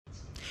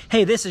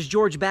Hey, this is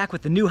George back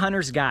with the New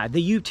Hunter's Guide,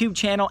 the YouTube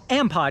channel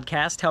and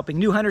podcast helping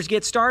new hunters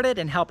get started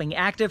and helping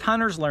active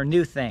hunters learn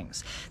new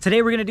things.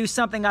 Today we're going to do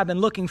something I've been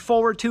looking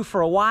forward to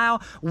for a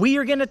while. We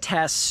are going to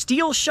test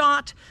steel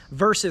shot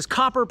versus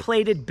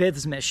copper-plated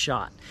bismuth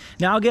shot.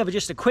 Now I'll give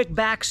just a quick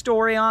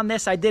backstory on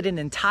this. I did an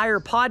entire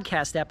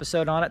podcast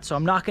episode on it, so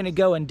I'm not going to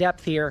go in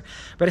depth here.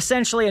 But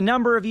essentially a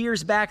number of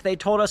years back they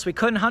told us we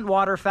couldn't hunt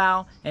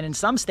waterfowl, and in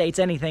some states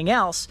anything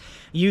else,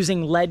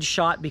 using lead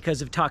shot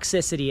because of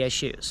toxicity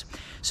issues.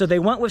 So they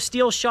went with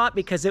steel shot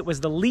because it was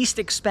the least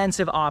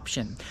expensive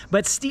option.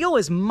 But steel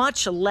is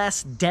much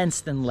less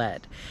dense than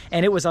lead,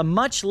 and it was a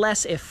much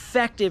less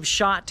effective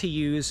shot to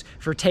use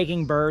for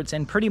taking birds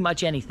and pretty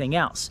much anything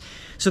else.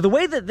 So the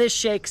way that this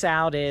shakes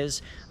out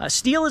is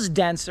steel is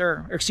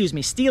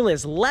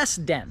less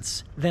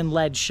dense than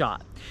lead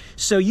shot.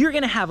 So you're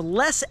going to have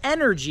less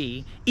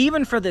energy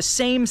even for the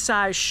same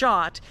size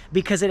shot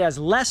because it has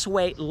less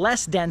weight,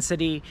 less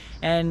density,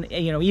 and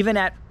even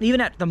at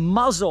the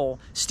muzzle,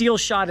 steel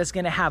shot is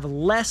going to have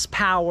less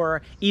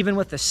power even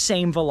with the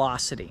same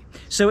velocity.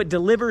 So it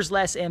delivers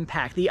less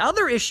impact. The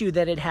other issue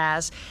that it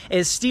has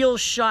is steel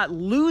shot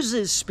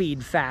loses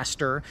speed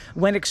faster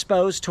when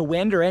exposed to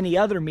wind or any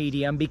other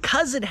medium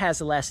because it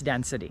has less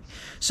density.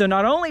 So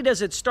not only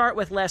does it start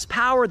with less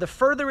power, the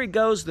further it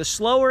goes, the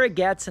slower it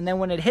gets, and then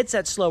when it hits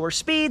at slower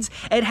speeds,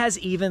 it has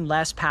even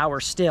less power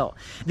still.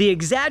 The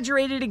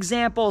exaggerated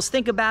examples,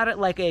 think about it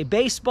like a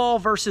baseball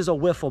versus a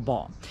wiffle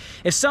ball.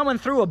 If someone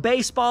threw a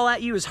baseball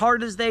at you as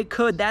hard as they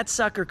could, that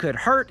sucker could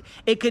hurt.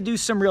 It could do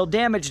some real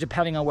damage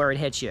depending on where it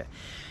hits you.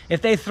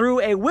 If they threw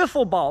a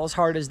wiffle ball as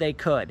hard as they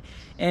could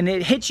and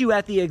it hit you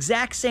at the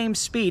exact same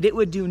speed, it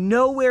would do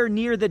nowhere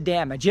near the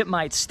damage. It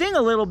might sting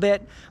a little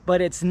bit, but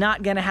it's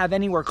not going to have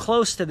anywhere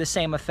close to the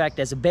same effect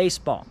as a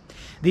baseball.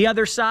 The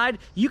other side,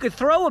 you could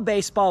throw a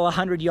baseball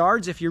 100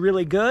 yards if you're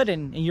really good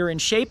and you're in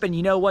shape and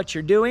you know what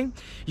you're doing.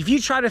 If you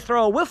try to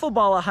throw a wiffle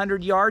ball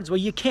 100 yards, well,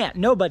 you can't.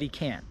 Nobody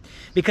can.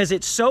 Because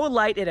it's so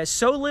light, it has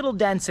so little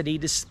density,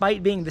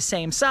 despite being the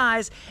same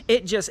size,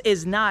 it just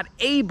is not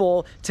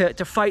able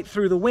to fight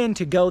through the wind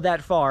to go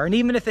that far. And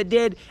even if it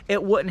did,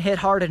 it wouldn't hit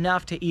hard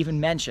enough to even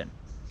mention.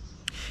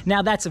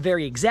 Now, that's a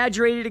very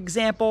exaggerated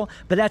example,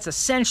 but that's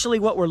essentially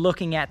what we're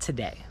looking at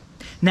today.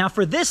 Now,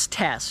 for this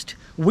test,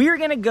 we're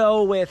going to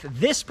go with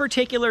this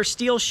particular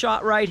steel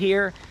shot right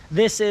here.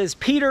 This is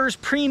Peter's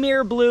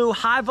Premier Blue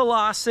High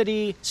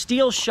Velocity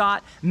Steel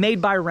Shot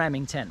made by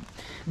Remington.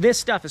 This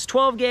stuff is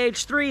 12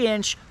 gauge, 3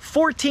 inch,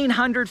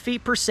 1400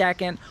 feet per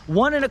second,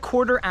 1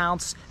 1/4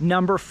 ounce,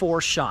 number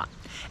 4 shot.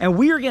 And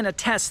we are going to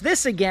test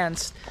this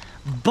against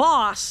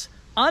Boss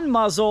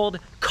unmuzzled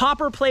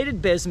copper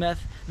plated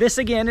bismuth. This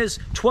again is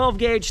 12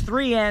 gauge,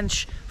 3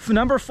 inch,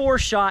 number 4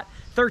 shot,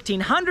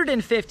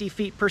 1,350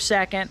 feet per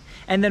second,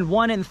 and then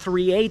 1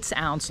 3/8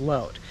 ounce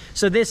load.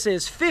 So this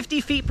is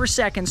 50 feet per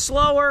second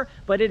slower,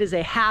 but it is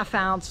a ½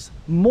 ounce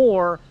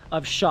more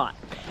of shot.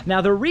 Now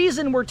the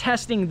reason we're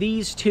testing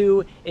these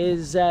two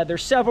is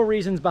there's several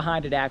reasons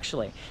behind it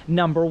actually.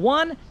 Number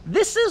one,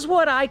 this is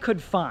what I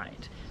could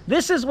find.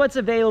 This is what's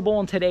available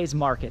in today's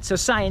market. So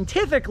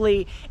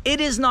scientifically, it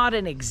is not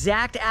an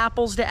exact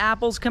apples to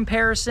apples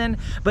comparison,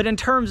 but in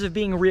terms of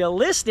being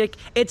realistic,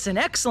 it's an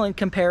excellent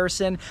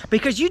comparison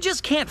because you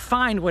just can't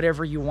find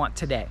whatever you want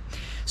today.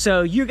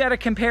 So you got to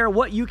compare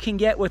what you can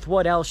get with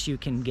what else you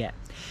can get.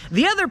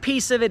 The other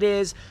piece of it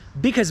is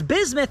because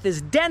bismuth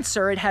is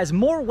denser, it has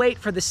more weight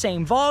for the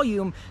same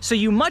volume, so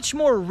you much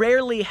more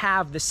rarely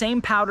have the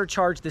same powder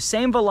charge, the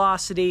same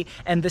velocity,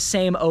 and the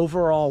same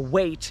overall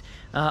weight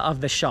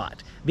of the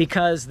shot,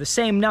 because the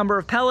same number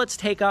of pellets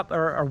take up,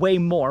 or weigh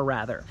more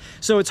rather.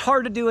 So it's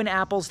hard to do an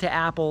apples to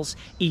apples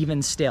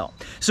even still.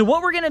 So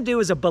what we're gonna do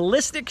is a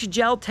ballistics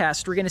gel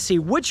test. We're gonna see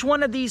which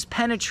one of these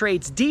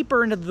penetrates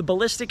deeper into the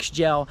ballistics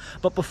gel,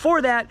 but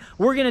before that,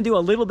 we're gonna do a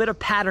little bit of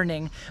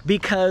patterning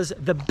because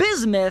the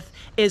bismuth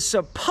is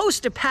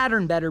supposed to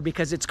pattern better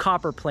because it's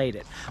copper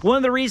plated. One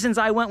of the reasons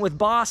I went with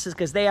Boss is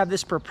because they have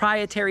this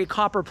proprietary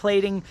copper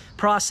plating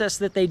process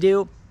that they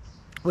do,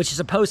 which is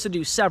supposed to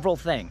do several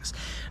things.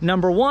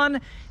 Number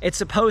one, it's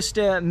supposed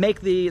to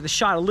make the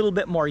shot a little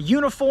bit more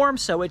uniform,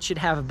 so it should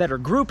have a better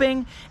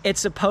grouping.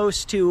 It's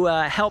supposed to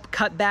help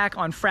cut back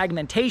on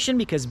fragmentation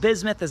because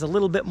bismuth is a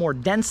little bit more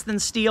dense than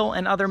steel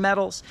and other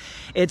metals.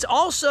 It's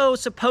also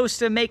supposed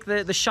to make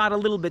the shot a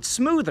little bit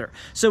smoother,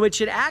 so it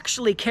should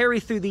actually carry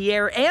through the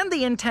air and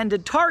the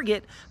intended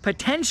target,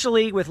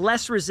 potentially with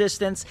less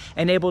resistance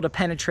and able to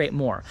penetrate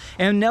more.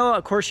 And no,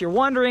 of course you're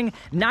wondering,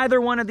 neither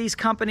one of these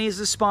companies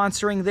is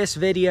sponsoring this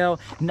video.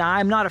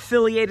 I'm not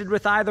affiliated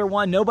with either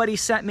one. Nobody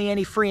sent me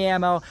any free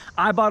ammo.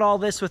 I bought all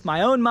this with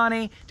my own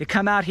money to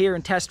come out here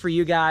and test for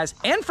you guys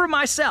and for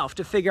myself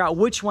to figure out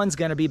which one's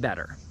going to be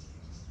better.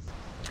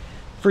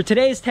 For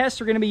today's test,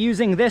 we're going to be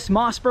using this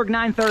Mossberg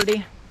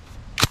 930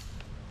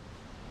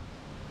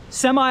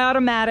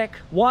 semi-automatic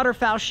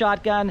waterfowl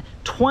shotgun,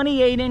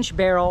 28-inch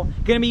barrel.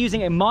 Going to be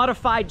using a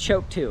modified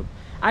choke tube.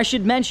 I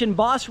should mention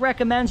Boss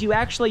recommends you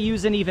actually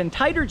use an even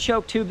tighter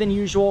choke tube than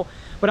usual,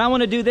 but I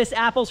want to do this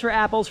apples for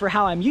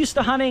how I'm used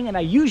to hunting, and I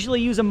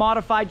usually use a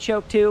modified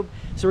choke tube.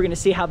 So we're gonna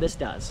see how this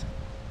does.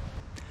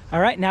 All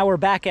right, now we're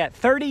back at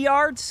 30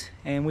 yards,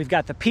 and we've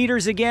got the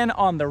Peters again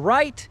on the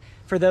right.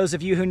 For those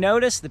of you who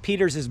noticed, the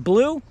Peters is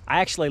blue.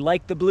 I actually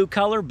like the blue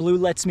color. Blue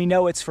lets me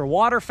know it's for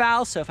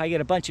waterfowl, so if I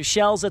get a bunch of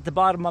shells at the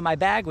bottom of my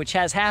bag, which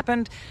has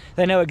happened,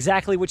 then I know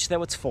exactly which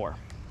that it's for.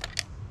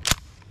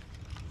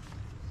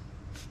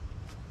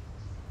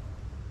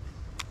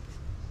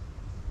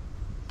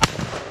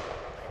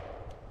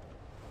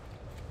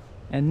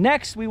 And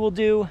next we will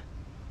do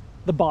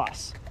the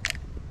Boss.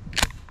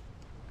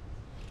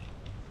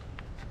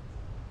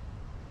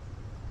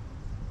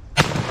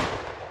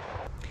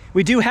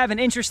 We do have an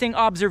interesting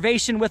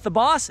observation with the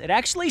Boss. It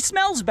actually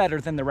smells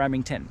better than the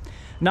Remington.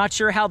 Not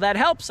sure how that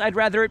helps. I'd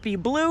rather it be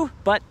blue,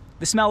 but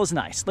the smell is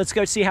nice. Let's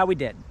go see how we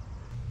did.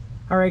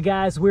 All right,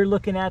 guys, we're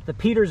looking at the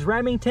Peters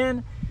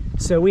Remington.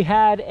 So we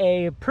had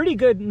a pretty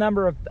good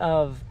number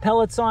of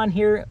pellets on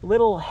here, a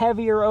little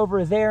heavier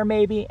over there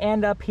maybe,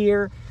 and up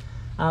here.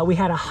 We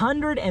had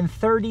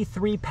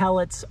 133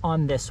 pellets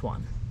on this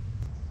one.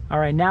 All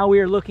right, now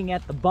we are looking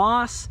at the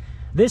Boss.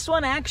 This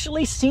one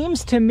actually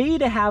seems to me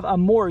to have a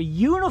more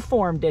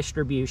uniform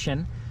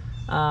distribution,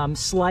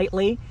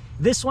 slightly.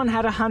 This one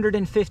had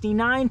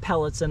 159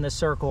 pellets in the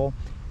circle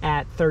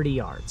at 30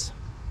 yards.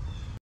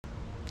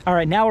 All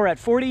right, now we're at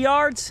 40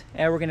 yards,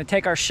 and we're gonna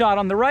take our shot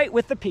on the right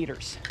with the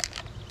Peters.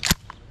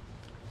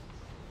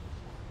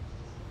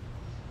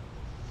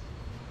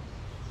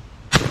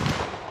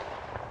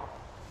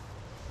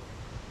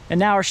 And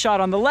now our shot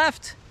on the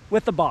left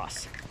with the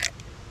Boss.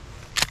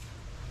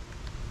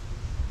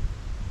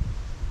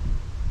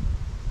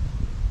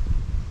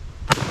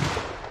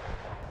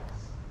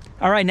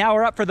 All right, now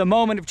we're up for the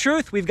moment of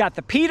truth. We've got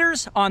the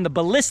Peters on the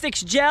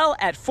Ballistics Gel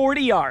at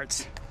 40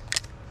 yards.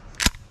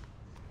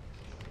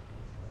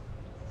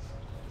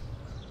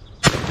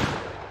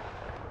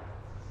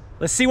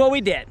 Let's see what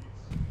we did.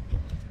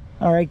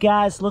 All right,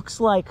 guys, looks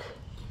like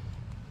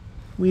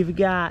we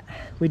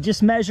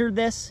just measured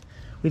this.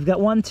 We've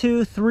got 1,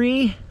 2,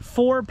 3,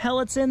 4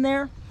 pellets in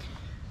there.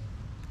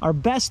 Our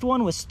best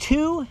one was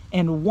 2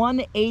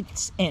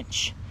 1/8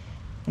 inch.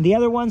 And the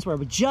other ones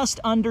were just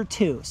under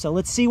 2. So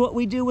let's see what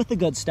we do with the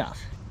good stuff.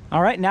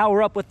 All right, now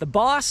we're up with the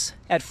Boss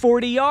at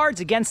 40 yards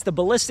against the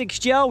Ballistics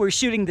Gel. We're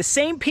shooting the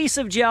same piece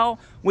of gel.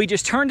 We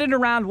just turned it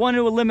around, wanted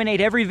to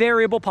eliminate every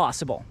variable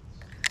possible.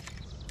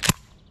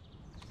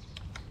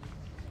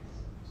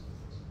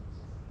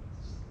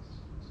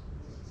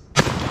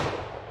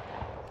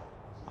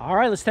 All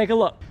right, let's take a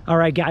look. All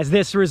right, guys,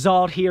 this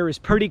result here is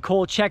pretty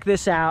cool. Check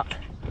this out.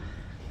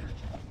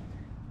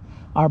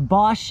 Our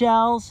Boss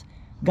shells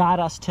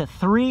got us to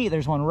 3,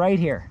 there's one right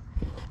here,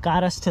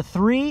 got us to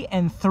 3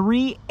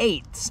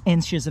 3/8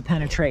 inches of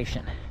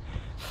penetration.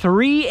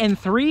 3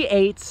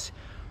 3/8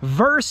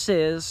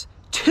 versus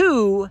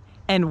 2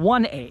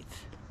 1/8.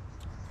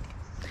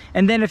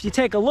 And then if you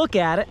take a look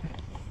at it,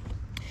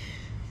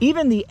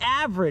 even the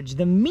average,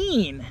 the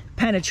mean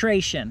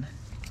penetration,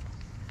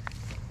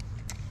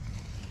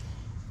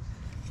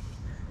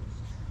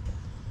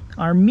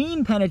 our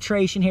mean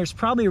penetration here is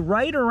probably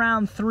right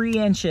around 3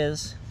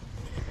 inches.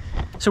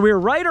 So we were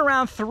right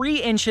around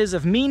 3 inches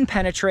of mean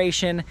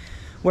penetration,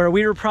 where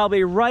we were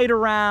probably right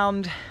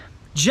around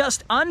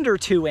just under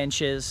 2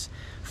 inches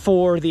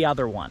for the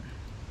other one.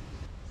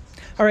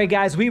 All right,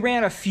 guys, we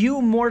ran a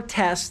few more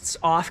tests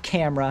off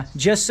camera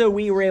just so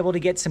we were able to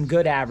get some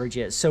good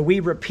averages. So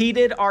we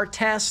repeated our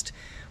test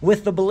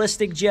with the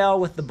Ballistic Gel,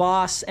 with the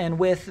Boss, and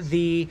with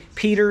the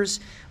Peters.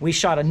 We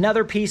shot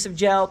another piece of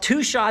gel,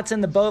 2 shots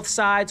in the both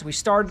sides. We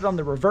started on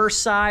the reverse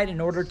side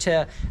in order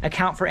to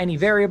account for any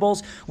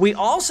variables. We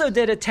also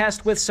did a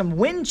test with some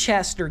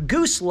Winchester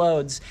goose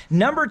loads,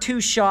 number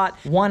 2 shot,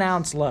 1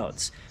 ounce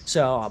loads.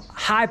 So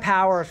high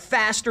power,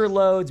 faster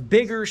loads,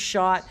 bigger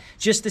shot,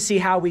 just to see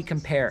how we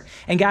compare.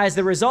 And guys,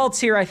 the results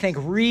here I think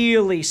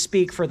really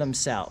speak for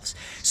themselves.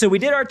 So we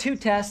did our 2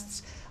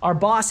 tests. Our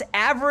Boss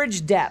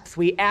average depth,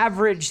 we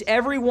averaged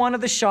every one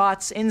of the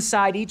shots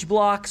inside each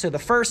block. So the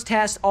first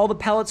test, all the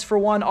pellets for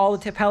one, all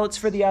the pellets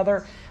for the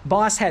other.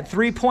 Boss had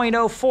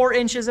 3.04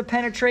 inches of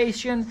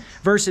penetration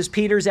versus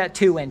Peters at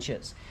 2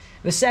 inches.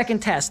 The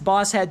second test,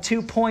 Boss had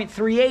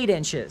 2.38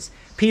 inches.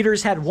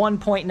 Peters had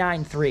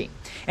 1.93.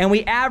 And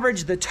we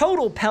averaged the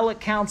total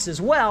pellet counts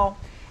as well,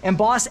 and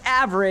Boss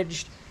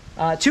averaged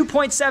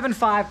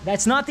 2.75,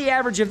 that's not the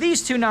average of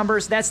these 2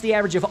 numbers, that's the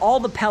average of all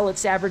the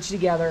pellets averaged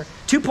together.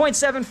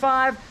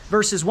 2.75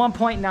 versus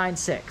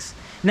 1.96.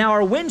 Now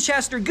our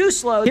Winchester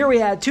goose load, here we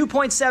had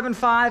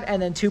 2.75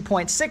 and then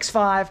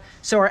 2.65.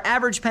 So our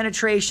average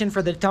penetration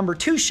for the number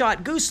 2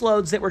 shot goose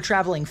loads that were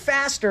traveling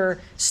faster,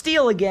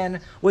 steel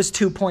again, was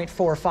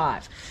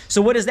 2.45.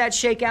 So what does that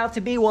shake out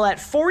to be? Well, at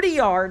 40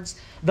 yards,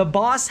 the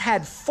Boss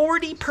had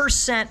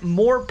 40%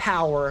 more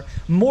power,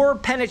 more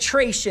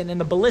penetration in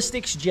the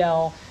Ballistics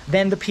Gel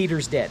than the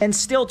Peters did. And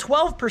still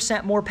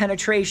 12% more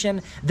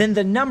penetration than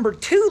the number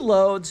 2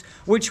 loads,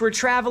 which were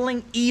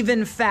traveling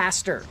even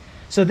faster.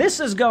 So this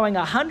is going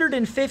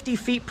 150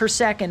 feet per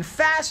second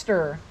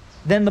faster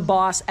than the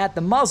Boss at the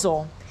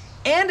muzzle,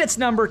 and its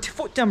number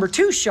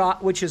 2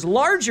 shot, which is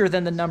larger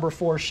than the number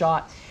 4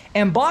 shot,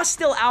 And Boss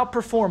still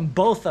outperformed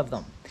both of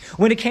them.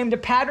 When it came to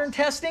pattern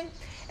testing,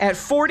 at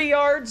 40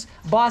 yards,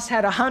 Boss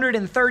had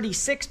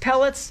 136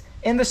 pellets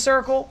in the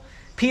circle.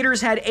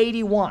 Peters had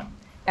 81.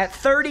 At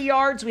 30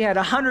 yards, we had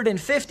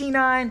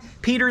 159.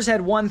 Peters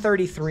had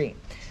 133.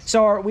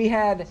 So we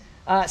had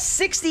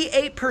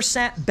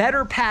 68%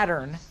 better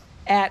pattern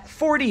at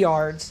 40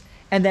 yards,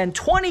 and then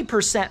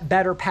 20%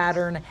 better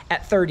pattern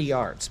at 30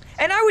 yards.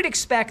 And I would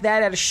expect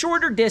that at a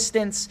shorter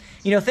distance,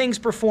 things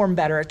perform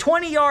better. At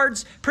 20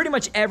 yards, pretty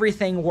much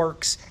everything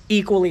works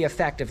equally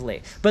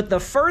effectively. But the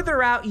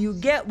further out you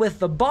get with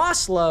the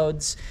Boss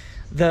loads,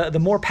 the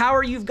more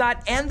power you've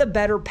got and the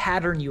better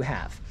pattern you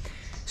have.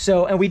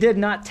 So, and we did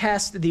not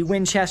test the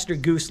Winchester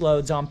Goose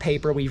loads on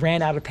paper. We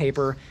ran out of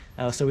paper,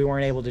 so we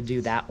weren't able to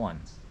do that one.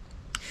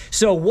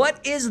 So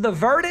what is the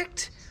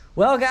verdict?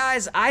 Well,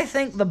 guys, I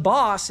think the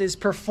Boss is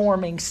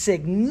performing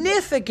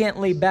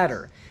significantly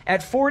better.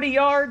 At 40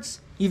 yards,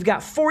 you've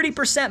got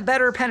 40%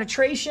 better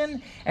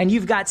penetration, and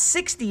you've got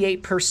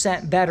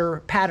 68%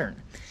 better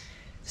pattern.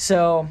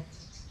 So,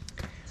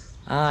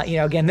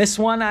 again, this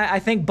one, I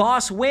think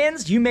Boss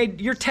wins.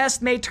 Your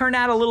test may turn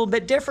out a little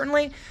bit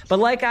differently, but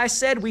like I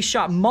said, we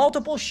shot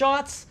multiple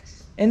shots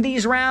in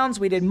these rounds.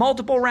 We did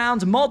multiple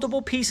rounds,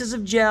 multiple pieces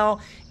of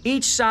gel.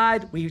 Each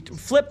side, we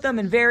flipped them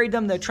and varied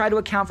them to try to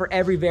account for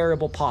every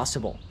variable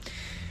possible.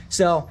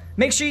 So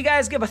make sure you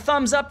guys give a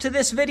thumbs up to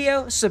this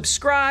video,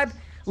 subscribe.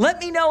 Let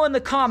me know in the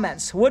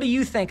comments, what do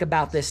you think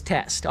about this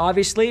test?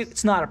 Obviously,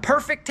 it's not a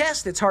perfect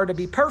test. It's hard to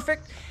be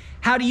perfect.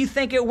 How do you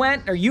think it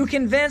went? Are you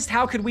convinced?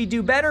 How could we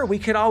do better? We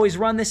could always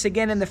run this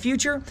again in the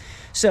future.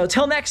 So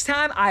till next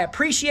time, I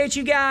appreciate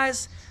you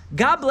guys.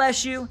 God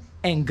bless you,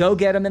 and go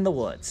get them in the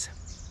woods.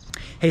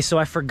 Hey, so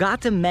I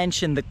forgot to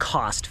mention the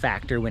cost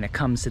factor when it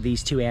comes to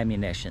these two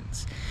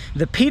ammunitions.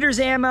 The Peters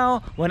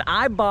ammo, when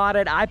I bought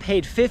it, I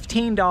paid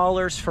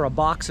 $15 for a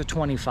box of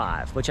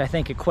 25, which I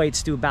think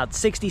equates to about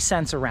 60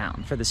 cents a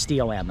round for the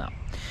steel ammo.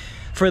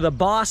 For the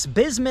Boss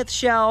Bismuth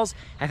shells,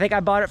 I think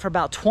I bought it for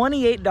about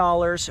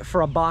 $28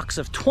 for a box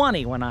of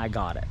 20 when I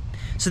got it.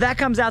 So that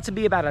comes out to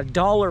be about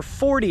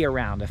 $1.40 a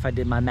round if I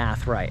did my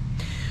math right.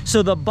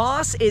 So the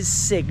Boss is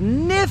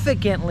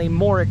significantly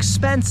more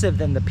expensive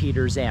than the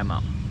Peters ammo.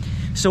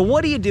 So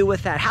what do you do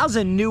with that? How's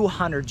a new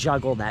hunter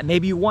juggle that?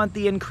 Maybe you want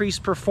the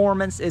increased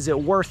performance. Is it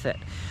worth it?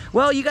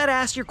 Well, you got to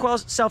ask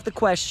yourself the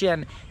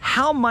question,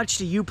 how much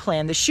do you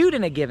plan to shoot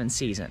in a given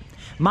season?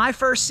 My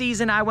first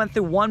season, I went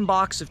through one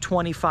box of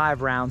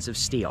 25 rounds of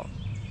steel.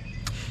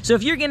 So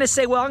if you're going to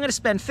say, well, I'm going to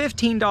spend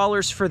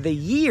 $15 for the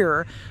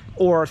year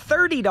or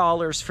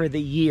 $30 for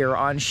the year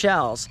on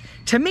shells,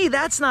 to me,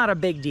 that's not a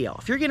big deal.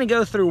 If you're going to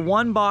go through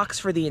one box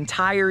for the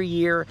entire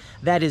year,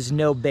 that is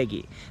no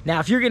biggie. Now,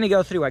 if you're going to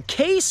go through a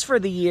case for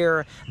the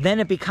year, then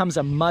it becomes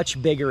a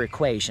much bigger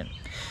equation.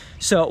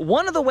 So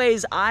one of the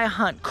ways I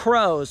hunt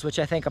crows, which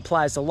I think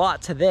applies a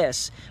lot to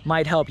this,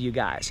 might help you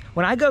guys.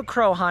 When I go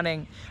crow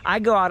hunting, I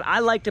go out, I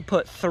like to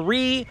put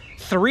three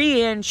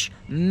 3-inch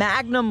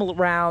Magnum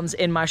rounds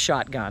in my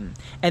shotgun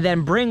and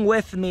then bring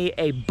with me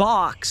a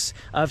box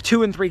of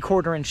 2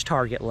 3/4-inch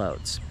target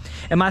loads.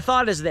 And my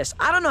thought is this,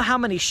 I don't know how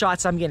many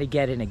shots I'm gonna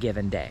get in a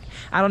given day.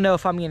 I don't know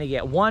if I'm gonna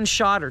get 1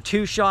 shot or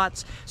 2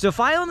 shots. So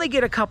if I only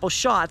get a couple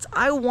shots,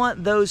 I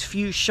want those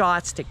few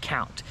shots to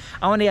count.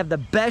 I want to have the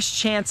best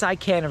chance I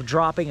can of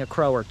dropping a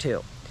crow or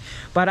 2.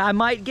 But I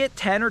might get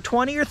 10 or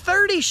 20 or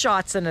 30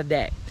 shots in a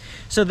day.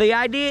 So the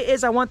idea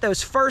is I want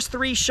those first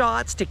 3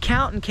 shots to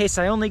count in case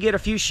I only get a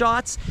few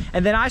shots,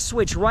 and then I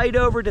switch right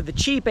over to the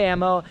cheap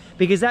ammo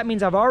because that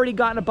means I've already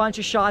gotten a bunch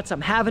of shots,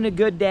 I'm having a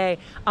good day,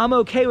 I'm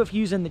okay with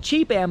using the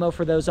cheap ammo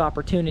for those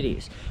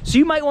opportunities. So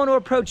you might want to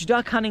approach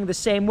duck hunting the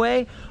same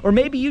way, or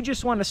maybe you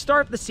just want to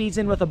start the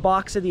season with a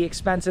box of the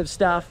expensive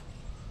stuff.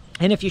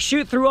 And if you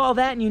shoot through all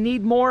that and you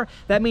need more,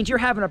 that means you're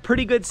having a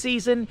pretty good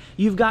season,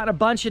 you've got a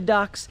bunch of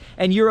ducks,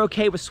 and you're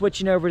okay with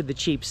switching over to the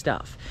cheap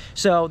stuff.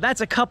 So that's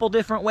a couple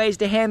different ways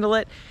to handle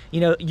it. You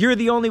know, you're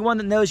the only one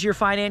that knows your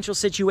financial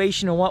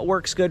situation and what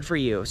works good for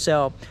you.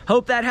 So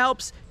hope that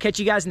helps. Catch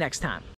you guys next time.